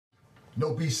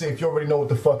NoBeatSafe, you already know what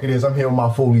the fuck it is. I'm here with my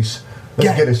foolies.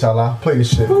 Let's get it, Shala. Play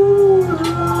this shit.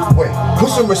 Wait, put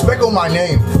some respect on my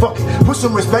name. Fuck it, put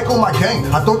some respect on my gang.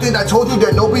 I don't think I told you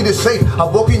that NoBeatSafe. I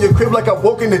walk in your crib like I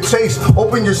walk in the chase.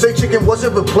 Open your safe, chicken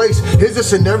wasn't replaced. Here's a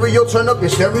scenario, turn up your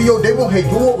stereo. They won't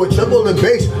hate you over treble and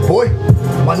bass. Boy,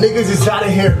 my niggas is out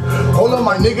of here. Hold on,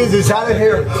 my niggas is out of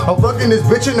here. I'm fucking this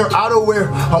bitch in her outerwear.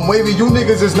 I'm waving, you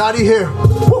niggas is naughty here.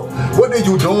 Woo. What are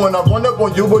you doing? I run up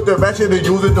on you with the ratchet to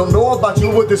use it. Don't know about you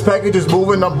what this package is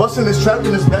moving. I'm busting this trap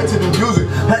in this back to the music.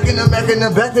 Packing them back in the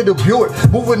back to the Buick.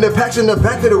 Moving the packs in the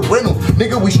back of the rental.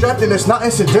 Nigga, we strapped and it's not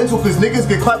incidental. Cause niggas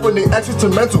get clapped when they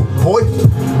accidental. Boy,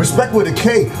 respect with a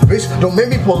K. Bitch, don't make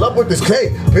me pull up with this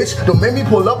K. Bitch, don't make me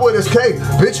pull up with this K.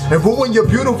 Bitch, and ruin your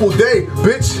beautiful day.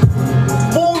 Bitch,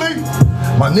 Foolie.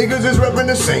 My niggas is reppin'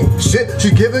 the same shit.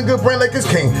 She giving good brain like it's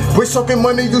king. Bitch talking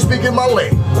money, you speaking my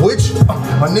language.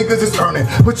 My niggas is earning.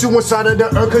 Put you inside of the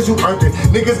earth cause you earned it.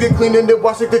 Niggas get clean and they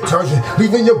wash like detergent.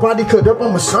 Leaving your body cut up,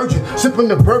 I'm a surgeon. Sipping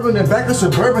the bourbon and back of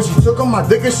Suburban. She took on my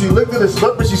dick and she licked it a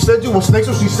slurping. She said you a snake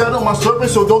so she sat on my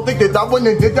serpent. So don't think that I went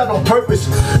and did that on purpose.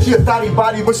 She a thotty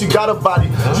body but she got a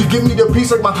body. She give me the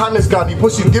piece like my Highness got me.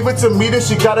 But she give it to me then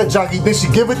she got a jockey. Then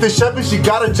she give it to Chef and she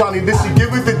got a Johnny. Then she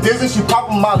give it to Diz and she pop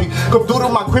a Molly. Come through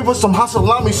to my crib with some hot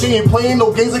salami. She ain't playing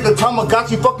no games like a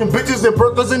Tamagotchi. Fucking bitches and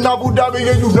burgers in Abu Dhabi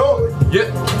and you know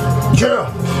it. Yeah,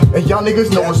 and y'all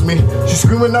niggas know it's me. She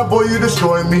screaming out, boy, you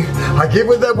destroying me. I gave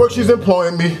her that work, she's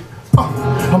employing me.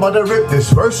 I'm about to rip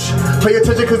this verse. Pay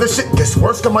attention cause this shit gets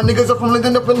worse. Got my niggas up from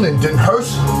Linden up in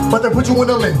Lindenhurst. About to put you in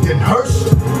a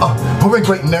Lindenhurst. We're in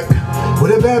great neck.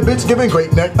 With a bad bitch giving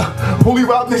great neck. Fully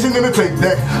Rob Nation in the tape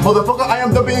deck. Motherfucker, I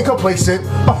am done being complacent.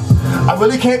 I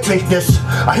really can't take this.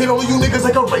 I hit all of you niggas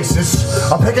like a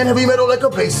racist. I'm packing heavy metal like a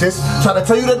bassist. Try to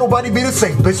tell you that nobody be the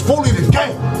safe, bitch. Foolie the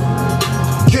game.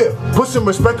 Yeah, put some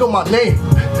respect on my name.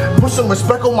 Put some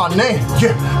respect on my name.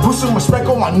 Yeah, put some respect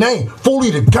on my name.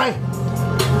 Foolie the game.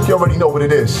 You already know what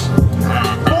it is.